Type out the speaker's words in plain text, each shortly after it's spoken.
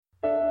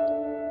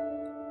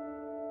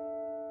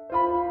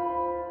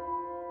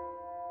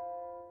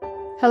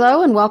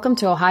Hello and welcome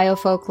to Ohio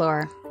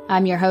Folklore.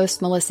 I'm your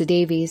host, Melissa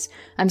Davies.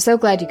 I'm so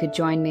glad you could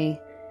join me.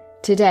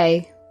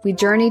 Today, we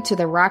journey to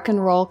the rock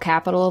and roll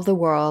capital of the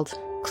world,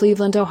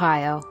 Cleveland,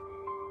 Ohio.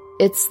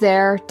 It's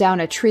there,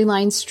 down a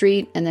tree-lined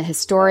street in the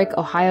historic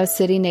Ohio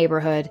City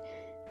neighborhood,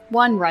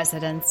 one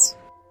residence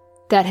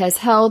that has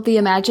held the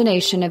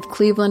imagination of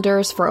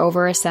Clevelanders for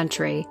over a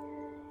century.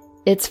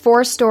 Its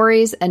 4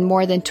 stories and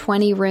more than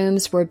 20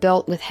 rooms were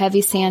built with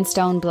heavy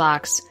sandstone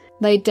blocks,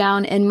 laid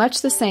down in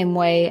much the same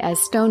way as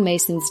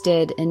stonemasons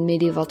did in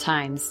medieval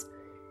times.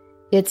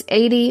 Its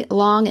 80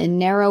 long and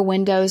narrow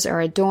windows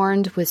are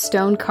adorned with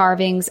stone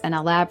carvings and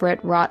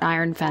elaborate wrought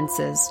iron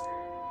fences.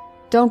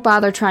 Don't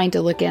bother trying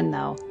to look in,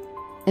 though.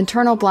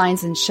 Internal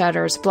blinds and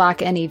shutters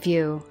block any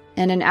view,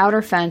 and an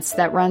outer fence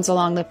that runs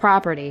along the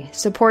property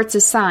supports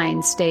a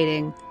sign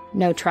stating,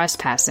 "No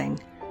trespassing."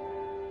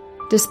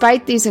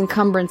 Despite these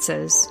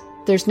encumbrances,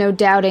 there's no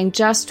doubting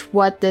just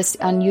what this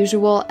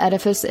unusual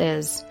edifice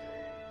is.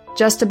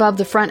 Just above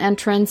the front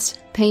entrance,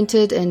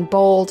 painted in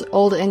bold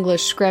Old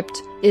English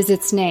script, is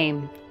its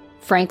name,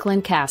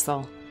 Franklin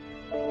Castle.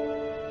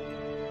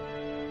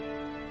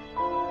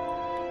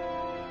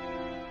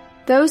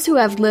 Those who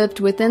have lived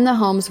within the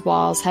home's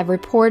walls have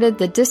reported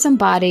the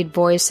disembodied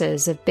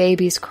voices of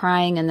babies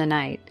crying in the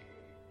night.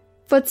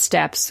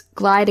 Footsteps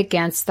glide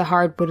against the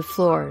hardwood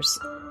floors.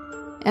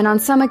 And on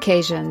some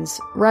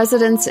occasions,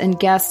 residents and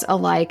guests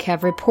alike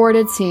have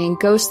reported seeing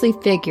ghostly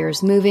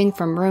figures moving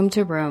from room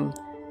to room.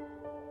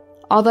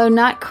 Although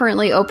not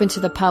currently open to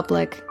the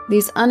public,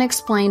 these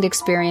unexplained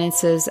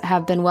experiences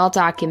have been well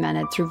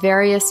documented through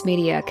various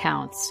media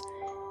accounts.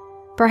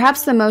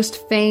 Perhaps the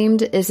most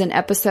famed is an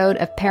episode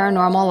of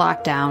Paranormal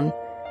Lockdown,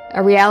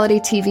 a reality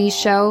TV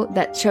show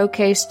that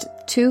showcased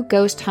 2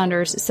 ghost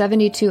hunters'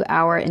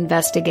 72-hour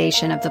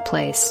investigation of the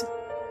place.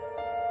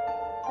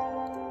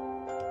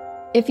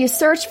 If you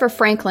search for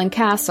Franklin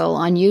Castle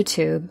on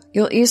YouTube,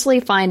 you'll easily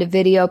find a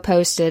video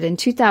posted in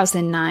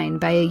 2009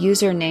 by a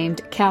user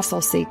named Castle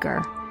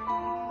Seeker.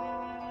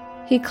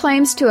 He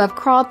claims to have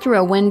crawled through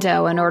a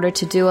window in order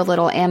to do a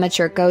little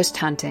amateur ghost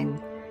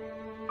hunting.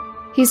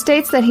 He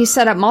states that he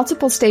set up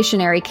multiple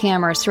stationary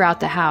cameras throughout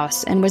the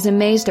house and was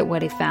amazed at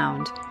what he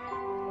found.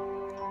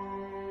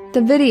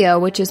 The video,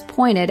 which is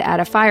pointed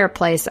at a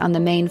fireplace on the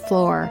main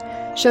floor,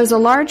 shows a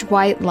large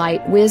white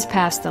light whiz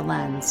past the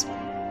lens.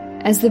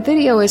 As the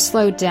video is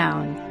slowed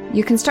down,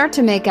 you can start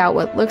to make out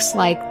what looks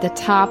like the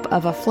top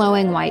of a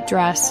flowing white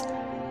dress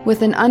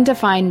with an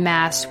undefined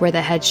mass where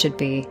the head should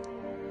be.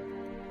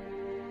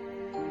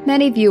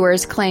 Many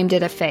viewers claimed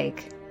it a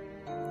fake.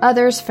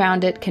 Others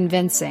found it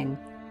convincing.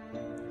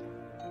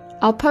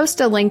 I'll post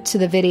a link to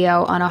the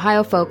video on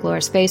Ohio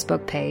Folklore's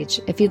Facebook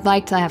page if you'd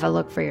like to have a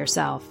look for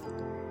yourself.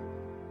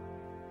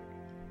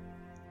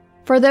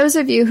 For those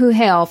of you who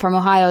hail from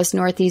Ohio's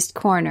northeast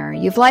corner,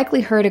 you've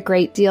likely heard a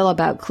great deal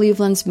about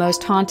Cleveland's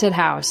most haunted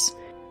house.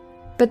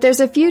 But there's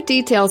a few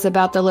details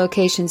about the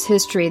location's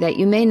history that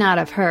you may not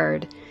have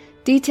heard,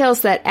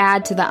 details that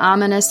add to the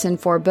ominous and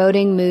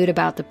foreboding mood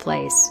about the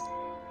place.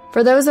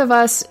 For those of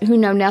us who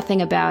know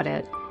nothing about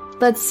it,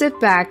 let's sit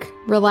back,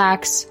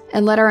 relax,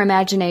 and let our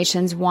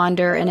imaginations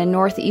wander in a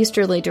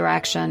northeasterly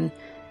direction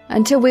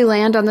until we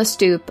land on the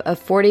stoop of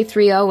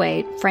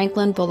 4308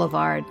 Franklin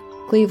Boulevard,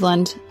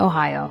 Cleveland,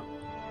 Ohio.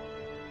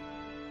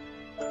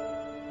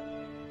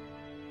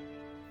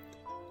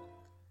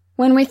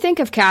 When we think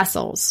of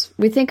castles,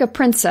 we think of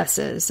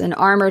princesses and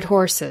armored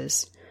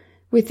horses.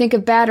 We think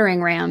of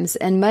battering rams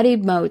and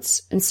muddied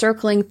moats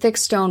encircling thick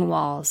stone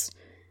walls.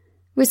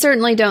 We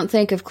certainly don't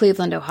think of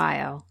Cleveland,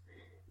 Ohio.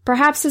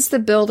 Perhaps it's the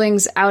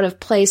building's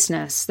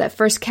out-of-placeness that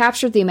first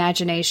captured the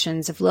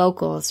imaginations of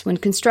locals when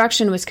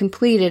construction was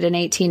completed in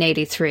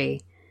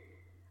 1883.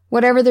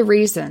 Whatever the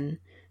reason,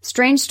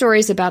 strange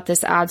stories about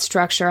this odd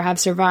structure have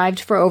survived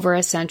for over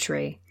a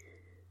century.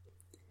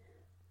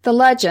 The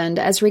legend,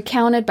 as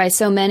recounted by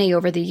so many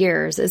over the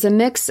years, is a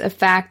mix of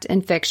fact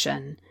and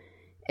fiction.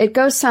 It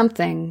goes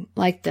something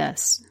like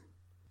this.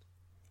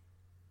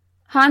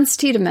 Hans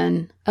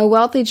Tiedemann, a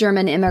wealthy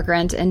German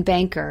immigrant and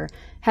banker,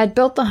 had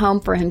built the home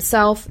for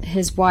himself,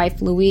 his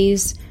wife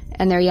Louise,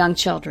 and their young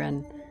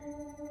children.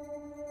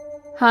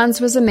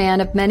 Hans was a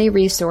man of many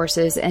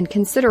resources and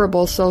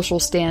considerable social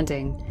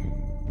standing.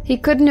 He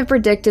couldn't have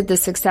predicted the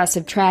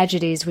successive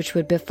tragedies which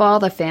would befall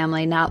the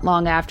family not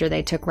long after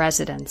they took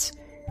residence.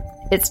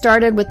 It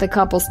started with the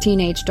couple's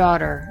teenage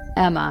daughter,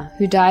 Emma,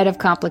 who died of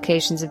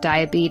complications of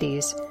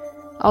diabetes,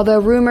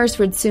 although rumors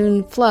would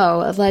soon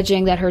flow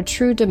alleging that her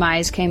true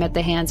demise came at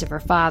the hands of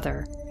her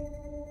father.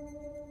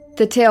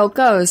 The tale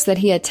goes that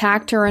he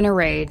attacked her in a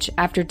rage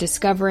after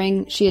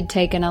discovering she had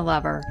taken a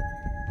lover.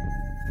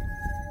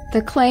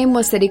 The claim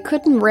was that he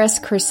couldn't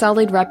risk her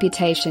sullied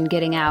reputation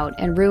getting out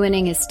and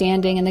ruining his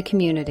standing in the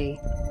community.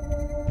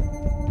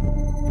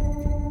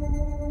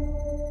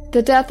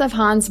 The death of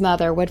Hans'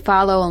 mother would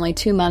follow only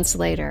 2 months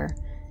later,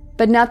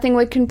 but nothing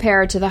would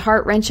compare to the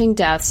heart-wrenching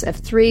deaths of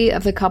 3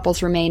 of the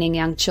couple's remaining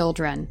young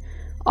children,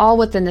 all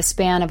within the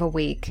span of a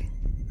week.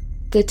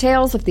 The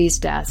tales of these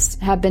deaths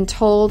have been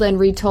told and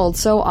retold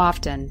so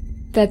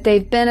often that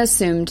they've been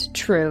assumed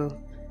true.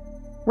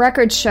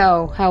 Records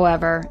show,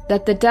 however,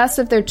 that the deaths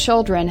of their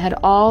children had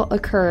all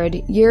occurred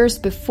years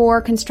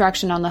before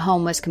construction on the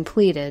home was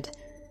completed.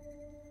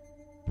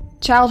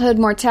 Childhood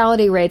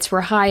mortality rates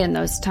were high in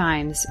those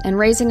times, and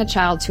raising a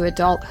child to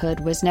adulthood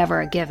was never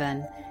a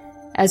given,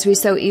 as we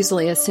so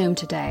easily assume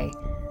today.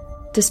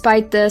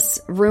 Despite this,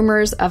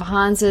 rumors of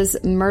Hans's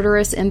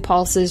murderous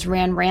impulses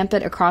ran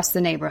rampant across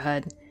the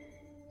neighborhood.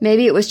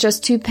 Maybe it was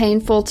just too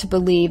painful to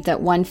believe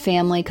that one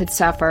family could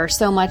suffer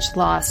so much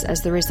loss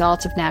as the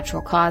result of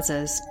natural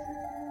causes.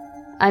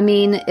 I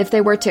mean, if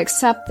they were to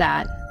accept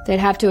that, they'd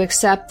have to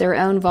accept their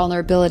own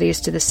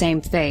vulnerabilities to the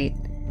same fate.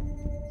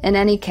 In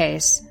any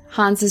case,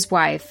 Hans's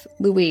wife,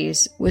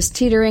 Louise, was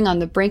teetering on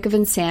the brink of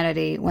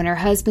insanity when her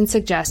husband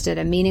suggested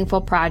a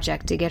meaningful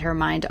project to get her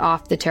mind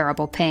off the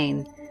terrible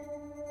pain: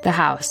 the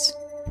house.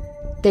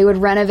 They would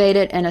renovate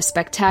it in a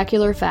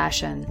spectacular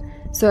fashion,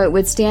 so it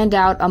would stand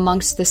out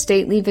amongst the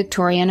stately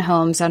Victorian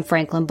homes on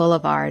Franklin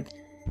Boulevard.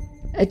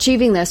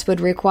 Achieving this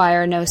would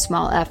require no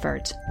small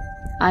effort.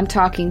 I'm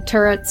talking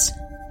turrets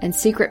and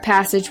secret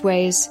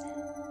passageways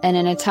and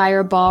an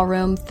entire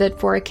ballroom fit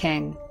for a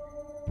king.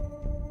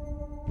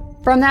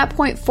 From that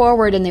point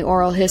forward in the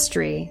oral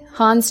history,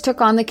 Hans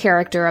took on the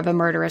character of a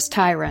murderous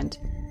tyrant.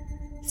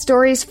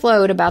 Stories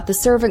flowed about the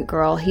servant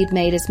girl he'd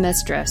made his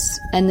mistress,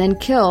 and then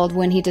killed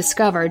when he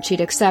discovered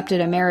she'd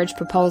accepted a marriage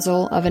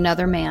proposal of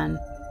another man.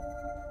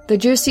 The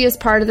juiciest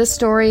part of the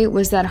story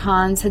was that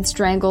Hans had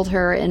strangled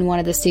her in one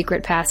of the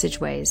secret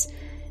passageways,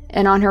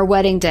 and on her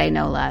wedding day,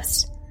 no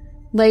less.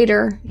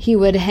 Later, he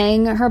would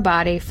hang her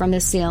body from the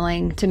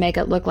ceiling to make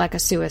it look like a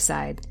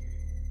suicide.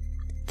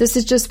 This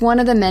is just one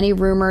of the many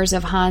rumors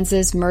of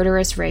Hans's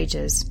murderous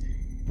rages.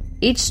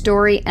 Each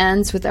story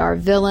ends with our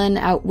villain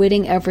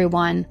outwitting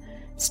everyone,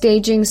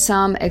 staging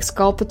some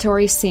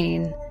exculpatory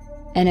scene,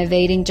 and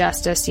evading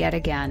justice yet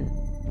again.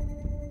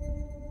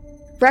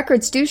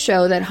 Records do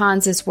show that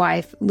Hans's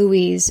wife,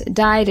 Louise,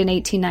 died in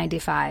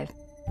 1895,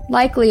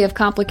 likely of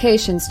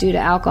complications due to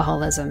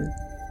alcoholism.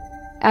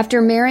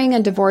 After marrying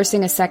and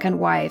divorcing a second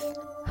wife,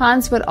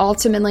 Hans would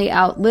ultimately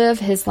outlive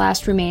his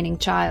last remaining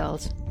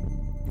child.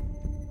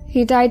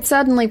 He died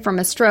suddenly from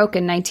a stroke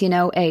in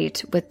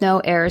 1908 with no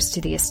heirs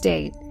to the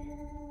estate.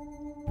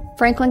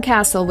 Franklin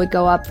Castle would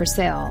go up for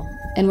sale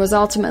and was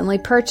ultimately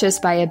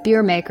purchased by a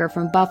beer maker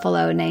from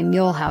Buffalo named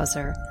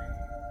Muehlhauser.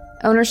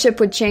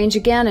 Ownership would change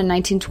again in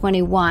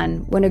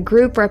 1921 when a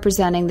group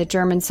representing the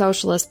German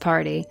Socialist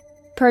Party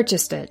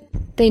purchased it.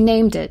 They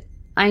named it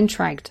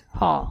Eintracht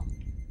Hall.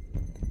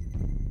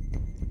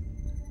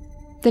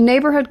 The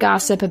neighborhood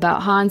gossip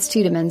about Hans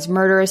Tiedemann's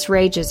murderous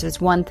rages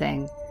is one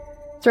thing.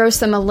 Throw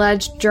some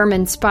alleged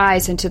German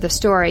spies into the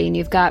story and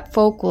you've got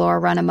folklore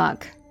run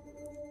amok.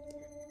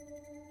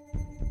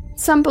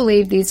 Some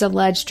believe these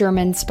alleged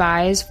German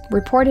spies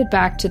reported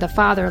back to the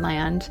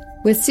fatherland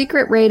with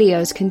secret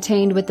radios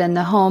contained within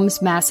the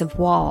home's massive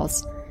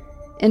walls.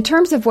 In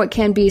terms of what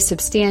can be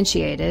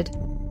substantiated,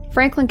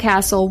 Franklin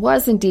Castle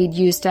was indeed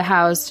used to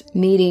house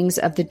meetings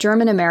of the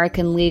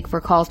German-American League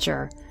for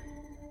Culture.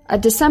 A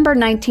December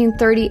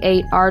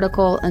 1938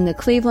 article in the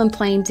Cleveland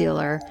Plain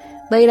Dealer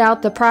laid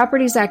out the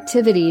property's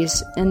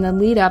activities in the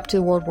lead-up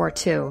to World War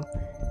II.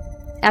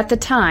 At the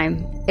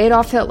time,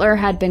 Adolf Hitler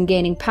had been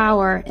gaining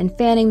power and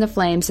fanning the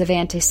flames of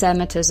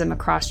anti-Semitism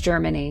across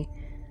Germany.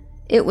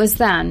 It was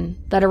then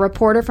that a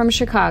reporter from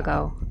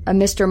Chicago, a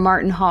Mr.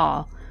 Martin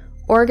Hall,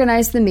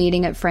 organized the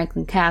meeting at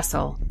Franklin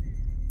Castle.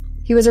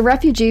 He was a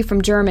refugee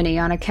from Germany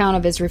on account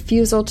of his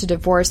refusal to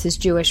divorce his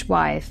Jewish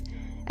wife,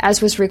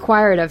 as was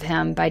required of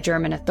him by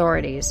German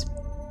authorities.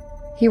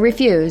 He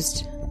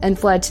refused and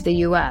fled to the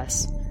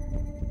U.S.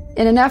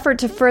 In an effort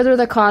to further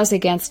the cause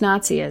against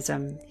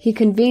Nazism, he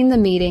convened the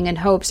meeting in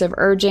hopes of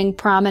urging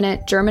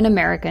prominent German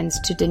Americans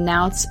to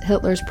denounce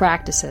Hitler's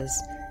practices.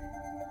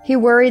 He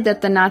worried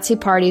that the Nazi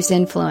Party's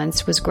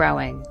influence was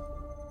growing.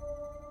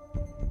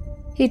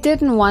 He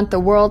didn't want the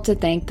world to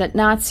think that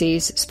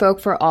Nazis spoke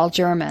for all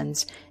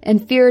Germans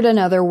and feared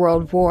another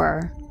world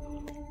war.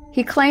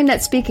 He claimed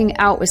that speaking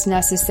out was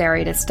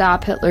necessary to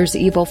stop Hitler's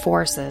evil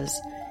forces.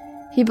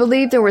 He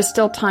believed there was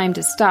still time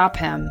to stop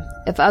him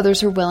if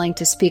others were willing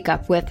to speak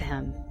up with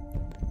him.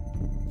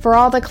 For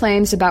all the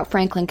claims about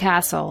Franklin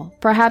Castle,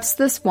 perhaps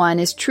this one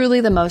is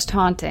truly the most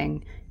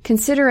haunting,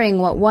 considering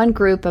what one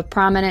group of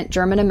prominent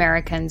German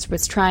Americans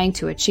was trying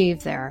to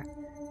achieve there.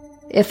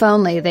 If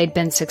only they'd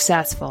been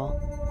successful.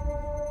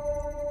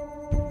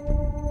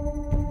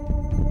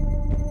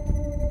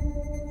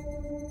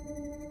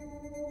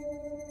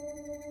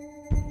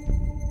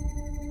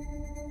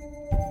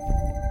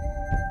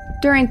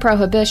 During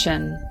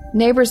Prohibition,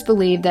 neighbors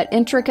believed that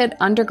intricate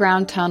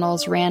underground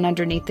tunnels ran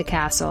underneath the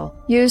castle,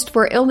 used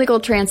for illegal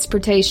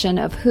transportation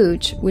of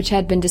hooch which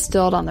had been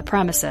distilled on the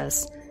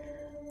premises.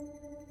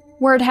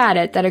 Word had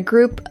it that a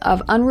group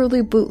of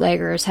unruly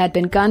bootleggers had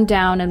been gunned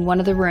down in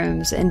one of the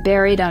rooms and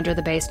buried under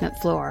the basement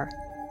floor.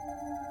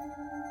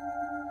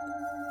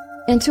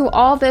 Into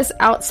all this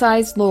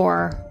outsized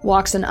lore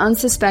walks an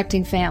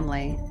unsuspecting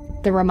family,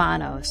 the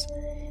Romanos.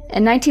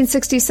 In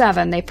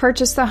 1967, they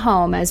purchased the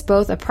home as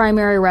both a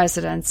primary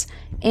residence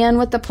and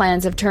with the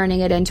plans of turning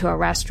it into a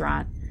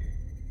restaurant.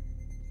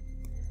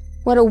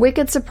 What a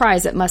wicked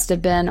surprise it must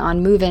have been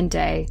on move-in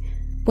day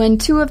when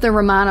two of the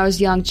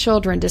Romanos' young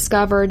children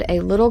discovered a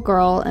little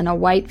girl in a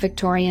white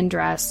Victorian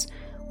dress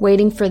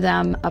waiting for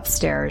them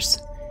upstairs.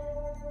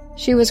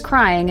 She was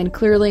crying and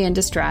clearly in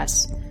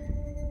distress.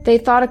 They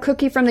thought a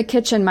cookie from the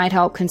kitchen might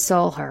help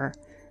console her.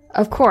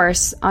 Of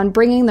course, on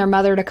bringing their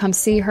mother to come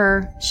see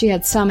her, she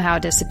had somehow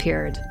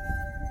disappeared.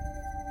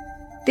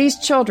 These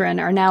children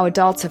are now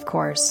adults, of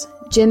course,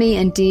 Jimmy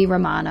and Dee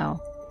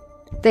Romano.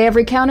 They have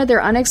recounted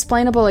their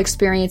unexplainable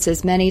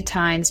experiences many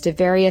times to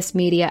various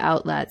media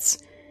outlets.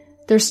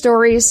 Their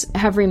stories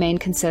have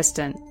remained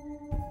consistent.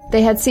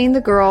 They had seen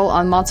the girl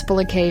on multiple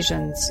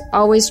occasions,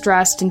 always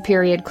dressed in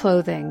period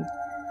clothing.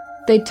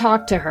 They'd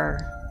talked to her.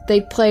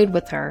 They'd played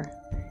with her.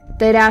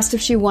 They'd asked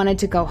if she wanted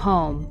to go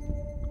home.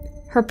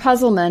 Her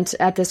puzzlement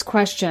at this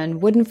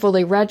question wouldn't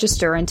fully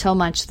register until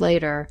much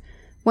later,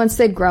 once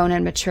they'd grown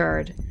and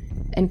matured,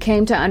 and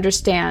came to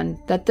understand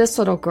that this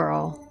little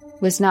girl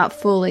was not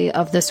fully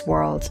of this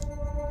world.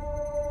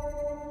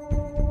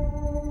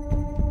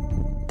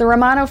 The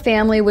Romano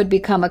family would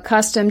become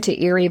accustomed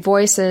to eerie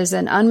voices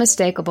and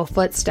unmistakable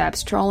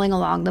footsteps trolling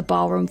along the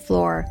ballroom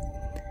floor.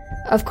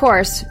 Of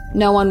course,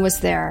 no one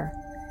was there.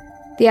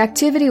 The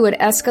activity would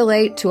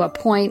escalate to a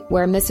point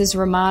where Mrs.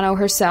 Romano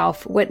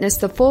herself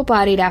witnessed the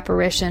full-bodied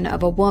apparition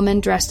of a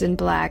woman dressed in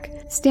black,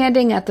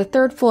 standing at the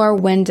third-floor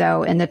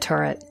window in the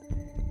turret.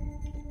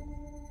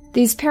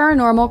 These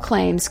paranormal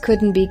claims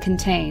couldn't be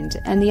contained,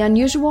 and the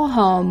unusual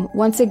home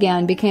once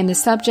again became the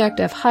subject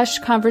of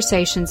hushed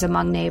conversations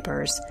among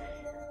neighbors.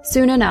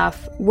 Soon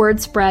enough,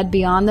 word spread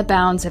beyond the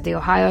bounds of the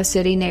Ohio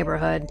City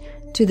neighborhood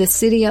to the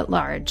city at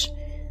large.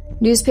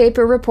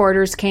 Newspaper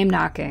reporters came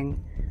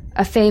knocking.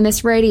 A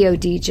famous radio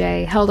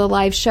DJ held a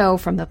live show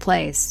from the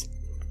place.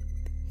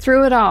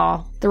 Through it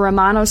all, the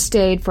Romanos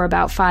stayed for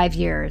about 5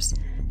 years,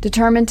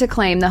 determined to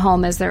claim the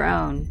home as their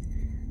own.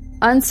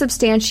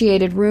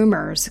 Unsubstantiated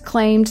rumors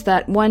claimed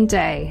that one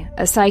day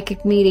a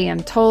psychic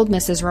medium told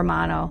Mrs.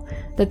 Romano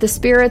that the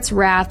spirit's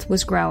wrath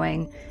was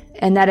growing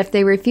and that if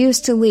they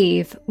refused to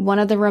leave, one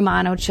of the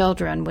Romano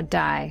children would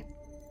die.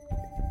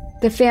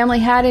 The family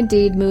had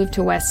indeed moved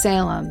to West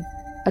Salem,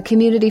 a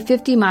community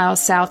 50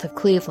 miles south of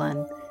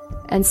Cleveland,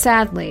 and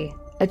sadly,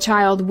 a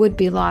child would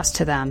be lost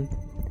to them.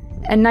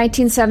 In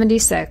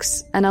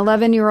 1976, an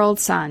 11-year-old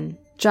son,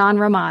 John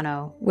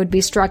Romano, would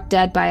be struck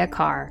dead by a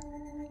car.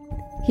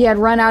 He had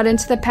run out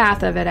into the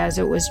path of it as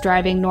it was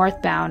driving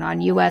northbound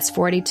on US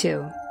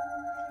 42.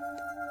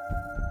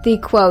 The,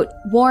 quote,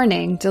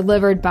 warning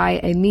delivered by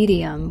a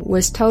medium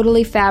was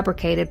totally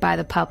fabricated by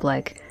the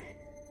public.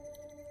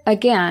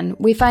 Again,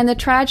 we find the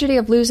tragedy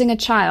of losing a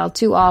child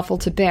too awful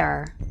to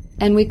bear,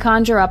 and we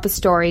conjure up a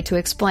story to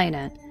explain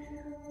it.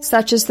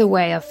 Such is the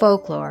way of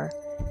folklore,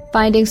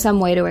 finding some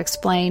way to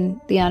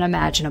explain the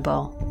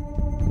unimaginable.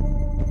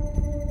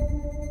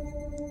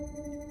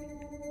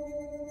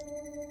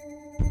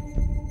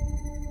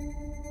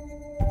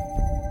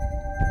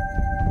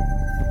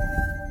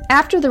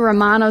 After the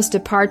Romanos'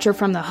 departure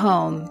from the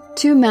home,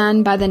 two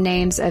men by the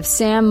names of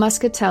Sam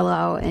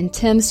Muscatello and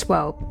Tim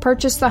Swope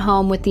purchased the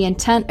home with the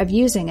intent of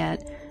using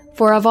it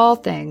for, of all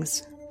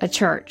things, a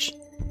church.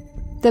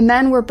 The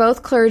men were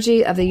both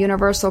clergy of the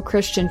Universal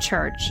Christian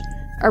Church,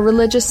 a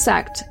religious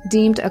sect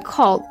deemed a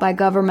cult by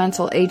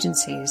governmental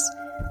agencies.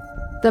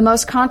 The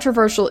most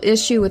controversial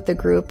issue with the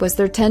group was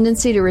their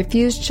tendency to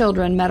refuse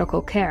children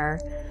medical care,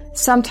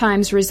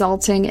 sometimes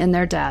resulting in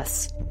their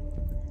deaths.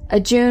 A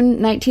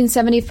June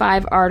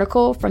 1975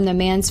 article from the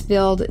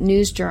Mansfield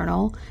News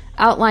Journal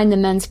outlined the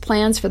men's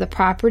plans for the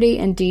property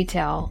in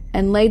detail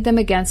and laid them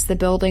against the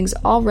building's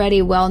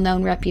already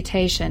well-known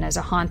reputation as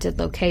a haunted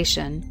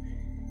location.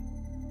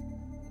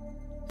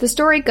 The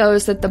story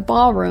goes that the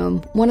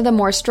ballroom, one of the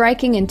more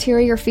striking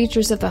interior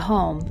features of the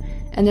home,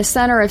 and the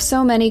center of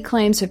so many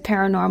claims of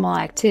paranormal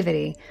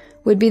activity,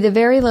 would be the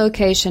very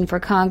location for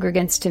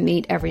congregants to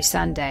meet every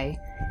Sunday.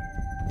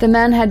 The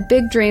men had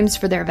big dreams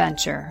for their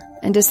venture,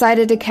 and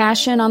decided to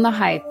cash in on the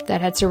hype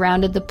that had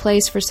surrounded the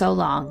place for so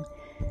long.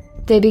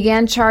 They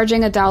began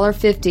charging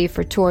 $1.50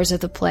 for tours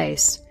of the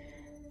place.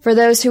 For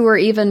those who were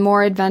even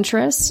more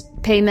adventurous,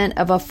 payment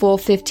of a full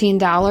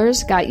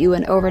 $15 got you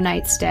an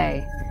overnight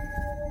stay.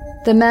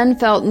 The men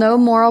felt no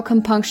moral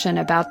compunction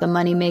about the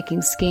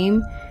money-making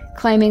scheme,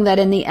 claiming that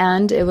in the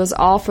end it was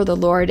all for the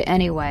Lord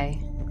anyway.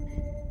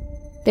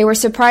 They were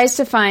surprised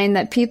to find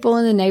that people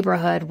in the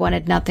neighborhood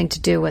wanted nothing to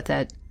do with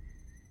it.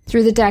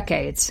 Through the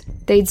decades,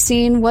 they'd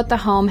seen what the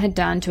home had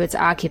done to its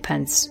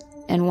occupants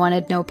and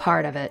wanted no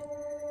part of it.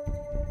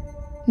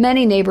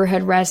 Many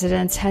neighborhood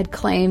residents had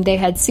claimed they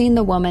had seen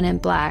the woman in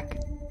black,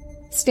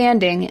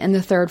 standing in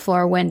the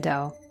third-floor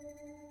window.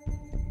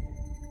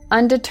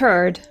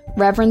 Undeterred,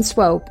 Reverend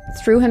Swope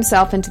threw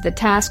himself into the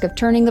task of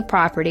turning the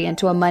property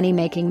into a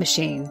money-making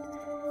machine.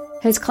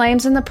 His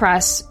claims in the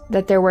press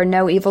that there were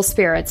no evil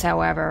spirits,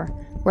 however,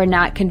 were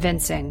not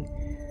convincing.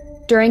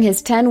 During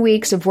his 10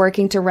 weeks of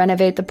working to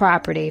renovate the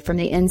property from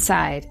the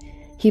inside,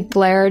 he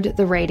blared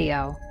the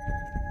radio.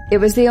 It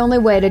was the only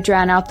way to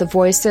drown out the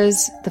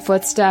voices, the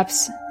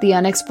footsteps, the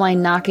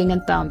unexplained knocking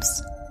and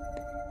thumps.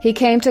 He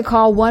came to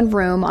call one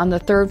room on the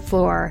 3rd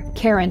floor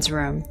Karen's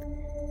room.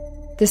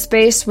 The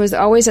space was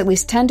always at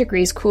least 10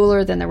 degrees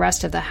cooler than the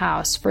rest of the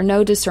house for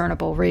no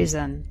discernible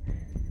reason.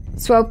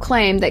 Swope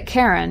claimed that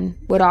Karen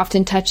would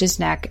often touch his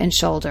neck and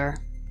shoulder.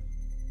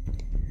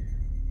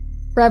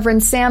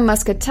 Reverend Sam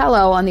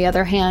Muscatello, on the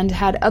other hand,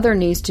 had other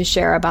news to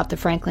share about the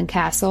Franklin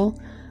Castle.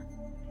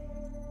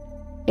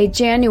 A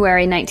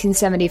January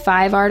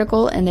 1975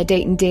 article in the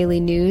Dayton Daily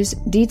News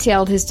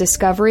detailed his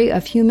discovery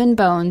of human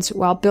bones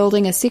while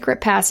building a secret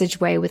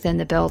passageway within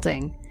the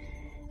building.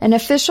 An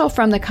official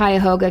from the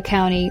Cuyahoga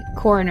County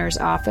Coroner's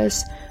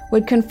Office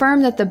would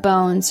confirm that the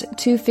bones,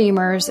 2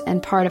 femurs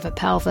and part of a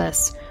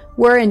pelvis,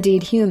 were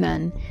indeed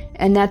human,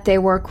 and that they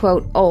were,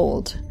 quote,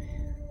 old,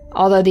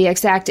 although the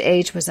exact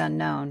age was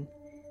unknown.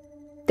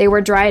 They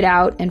were dried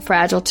out and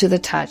fragile to the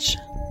touch.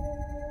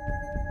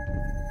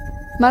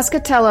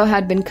 Muscatello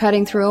had been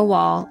cutting through a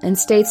wall and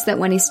states that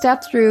when he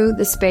stepped through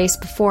the space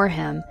before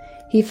him,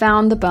 he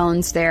found the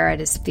bones there at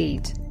his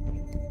feet.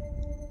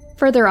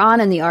 Further on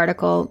in the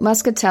article,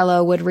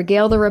 Muscatello would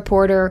regale the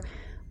reporter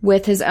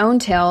with his own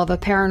tale of a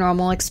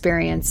paranormal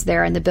experience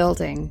there in the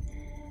building.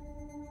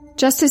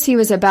 Just as he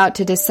was about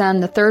to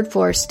descend the 3rd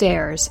floor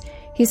stairs,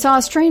 he saw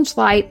a strange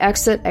light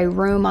exit a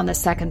room on the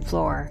 2nd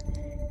floor.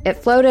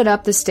 It floated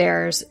up the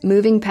stairs,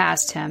 moving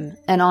past him,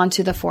 and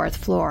onto the 4th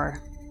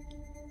floor.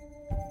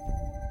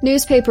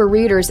 Newspaper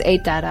readers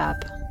ate that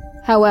up.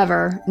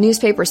 However,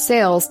 newspaper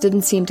sales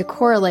didn't seem to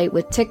correlate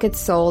with tickets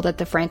sold at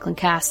the Franklin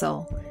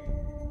Castle.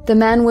 The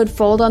men would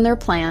fold on their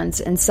plans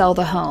and sell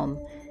the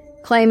home,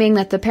 claiming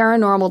that the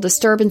paranormal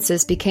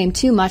disturbances became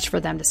too much for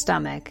them to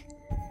stomach.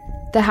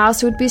 The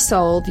house would be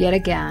sold yet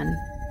again,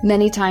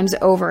 many times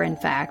over in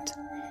fact,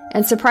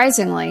 and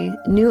surprisingly,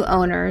 new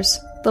owners,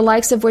 the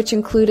likes of which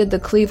included the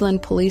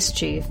Cleveland police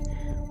chief,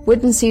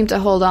 wouldn't seem to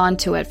hold on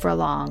to it for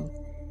long.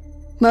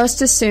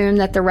 Most assumed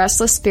that the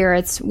restless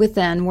spirits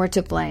within were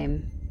to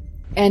blame.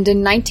 And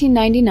in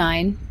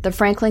 1999, the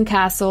Franklin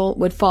Castle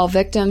would fall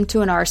victim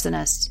to an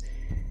arsonist.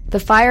 The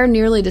fire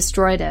nearly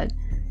destroyed it,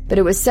 but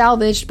it was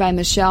salvaged by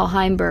Michelle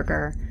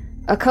Heimberger,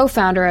 a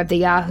co-founder of the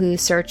Yahoo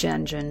search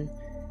engine.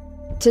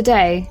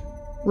 Today,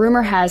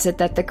 rumor has it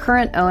that the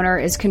current owner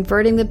is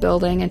converting the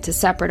building into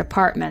separate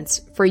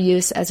apartments for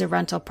use as a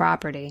rental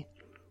property.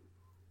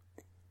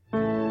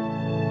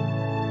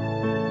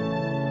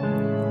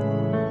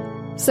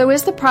 So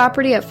is the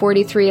property at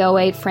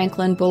 4308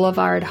 Franklin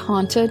Boulevard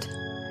haunted?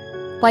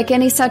 Like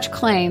any such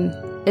claim,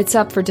 it's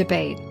up for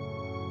debate.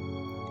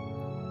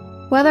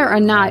 Whether or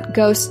not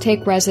ghosts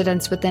take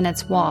residence within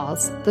its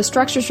walls, the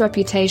structure's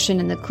reputation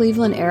in the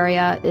Cleveland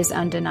area is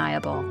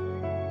undeniable,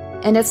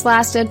 and it's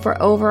lasted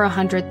for over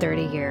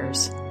 130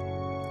 years.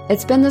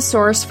 It's been the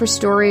source for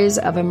stories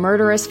of a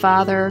murderous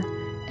father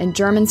and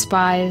German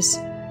spies,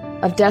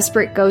 of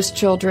desperate ghost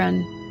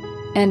children,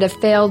 and a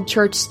failed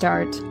church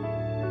start.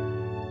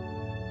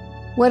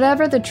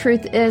 Whatever the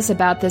truth is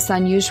about this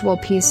unusual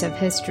piece of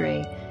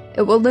history,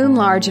 it will loom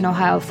large in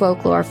Ohio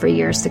folklore for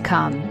years to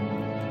come.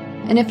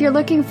 And if you're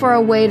looking for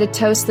a way to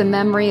toast the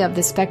memory of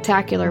this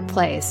spectacular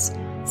place,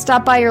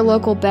 stop by your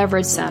local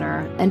beverage center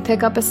and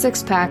pick up a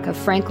 6-pack of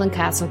Franklin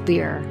Castle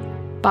beer,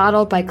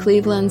 bottled by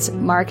Cleveland's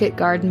Market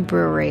Garden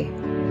Brewery.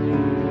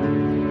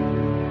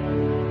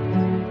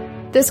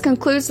 This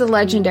concludes the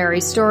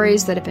legendary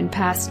stories that have been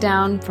passed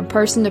down from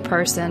person to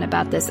person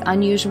about this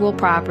unusual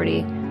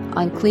property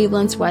on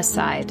Cleveland's west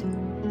side.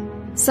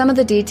 Some of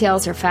the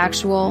details are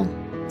factual,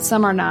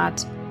 some are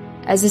not,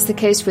 as is the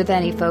case with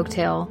any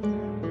folktale.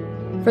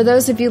 For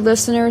those of you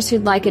listeners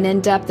who'd like an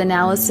in-depth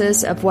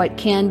analysis of what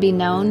can be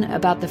known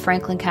about the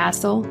Franklin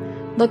Castle,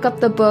 look up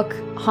the book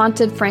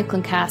Haunted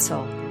Franklin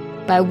Castle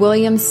by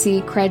William C.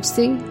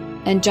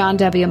 Krejci and John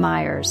W.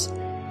 Myers.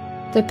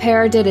 The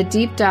pair did a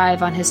deep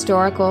dive on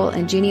historical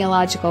and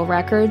genealogical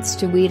records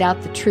to weed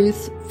out the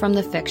truth from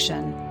the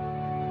fiction.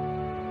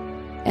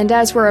 And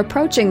as we're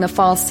approaching the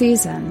fall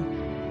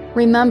season,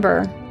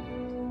 remember,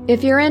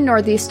 if you're in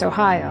Northeast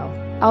Ohio,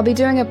 I'll be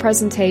doing a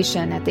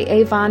presentation at the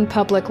Avon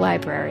Public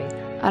Library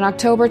on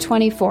October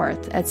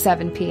 24th at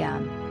 7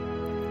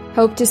 p.m.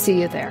 Hope to see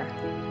you there.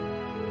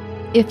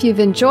 If you've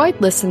enjoyed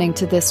listening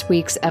to this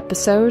week's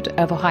episode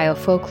of Ohio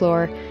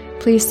Folklore,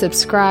 please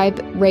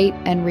subscribe, rate,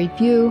 and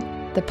review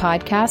the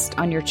podcast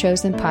on your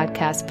chosen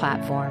podcast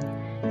platform.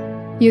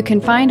 You can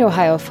find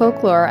Ohio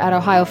Folklore at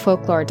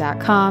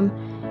ohiofolklore.com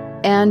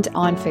and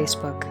on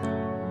Facebook.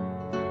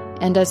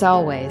 And as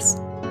always,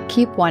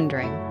 keep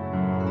wondering.